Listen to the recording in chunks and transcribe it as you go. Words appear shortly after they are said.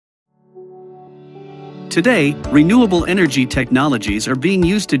Today, renewable energy technologies are being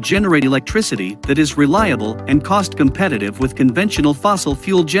used to generate electricity that is reliable and cost-competitive with conventional fossil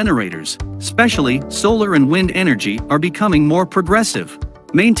fuel generators. Especially, solar and wind energy are becoming more progressive.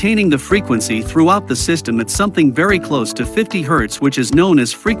 Maintaining the frequency throughout the system at something very close to 50 Hz, which is known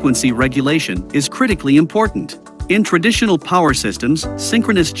as frequency regulation, is critically important. In traditional power systems,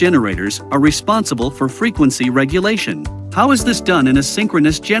 synchronous generators are responsible for frequency regulation. How is this done in a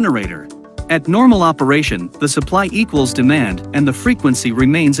synchronous generator? At normal operation, the supply equals demand and the frequency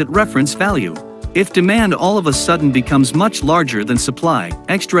remains at reference value. If demand all of a sudden becomes much larger than supply,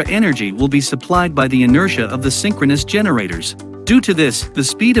 extra energy will be supplied by the inertia of the synchronous generators. Due to this, the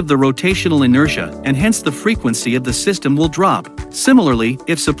speed of the rotational inertia and hence the frequency of the system will drop. Similarly,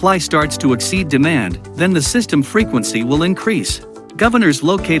 if supply starts to exceed demand, then the system frequency will increase. Governors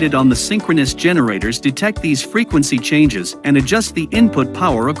located on the synchronous generators detect these frequency changes and adjust the input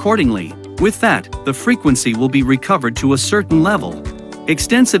power accordingly. With that, the frequency will be recovered to a certain level.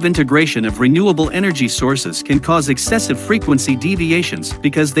 Extensive integration of renewable energy sources can cause excessive frequency deviations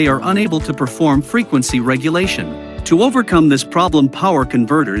because they are unable to perform frequency regulation. To overcome this problem, power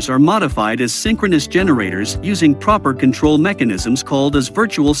converters are modified as synchronous generators using proper control mechanisms called as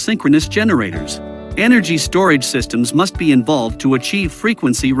virtual synchronous generators. Energy storage systems must be involved to achieve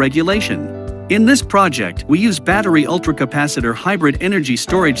frequency regulation. In this project, we use battery ultracapacitor hybrid energy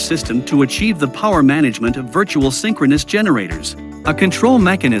storage system to achieve the power management of virtual synchronous generators. A control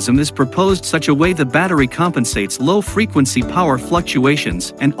mechanism is proposed such a way the battery compensates low-frequency power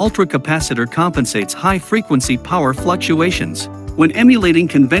fluctuations and ultracapacitor compensates high-frequency power fluctuations. When emulating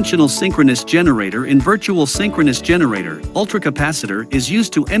conventional synchronous generator in virtual synchronous generator, ultracapacitor is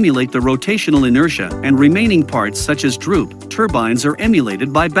used to emulate the rotational inertia and remaining parts such as droop, turbines are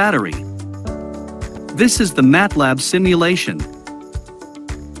emulated by battery. This is the MATLAB simulation.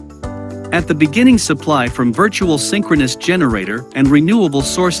 At the beginning, supply from virtual synchronous generator and renewable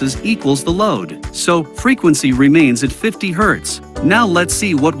sources equals the load, so frequency remains at 50 Hz. Now let's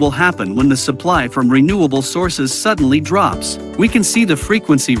see what will happen when the supply from renewable sources suddenly drops. We can see the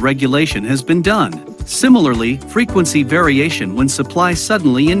frequency regulation has been done. Similarly, frequency variation when supply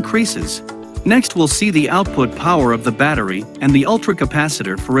suddenly increases. Next we'll see the output power of the battery and the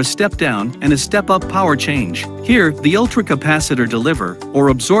ultracapacitor for a step down and a step up power change. Here, the ultracapacitor deliver or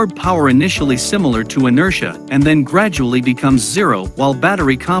absorb power initially similar to inertia and then gradually becomes zero while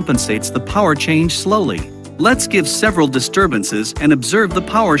battery compensates the power change slowly. Let's give several disturbances and observe the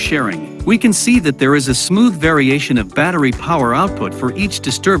power sharing. We can see that there is a smooth variation of battery power output for each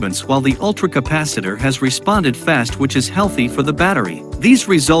disturbance while the ultracapacitor has responded fast, which is healthy for the battery. These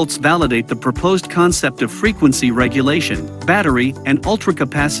results validate the proposed concept of frequency regulation, battery and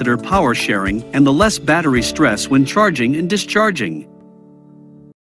ultracapacitor power sharing, and the less battery stress when charging and discharging.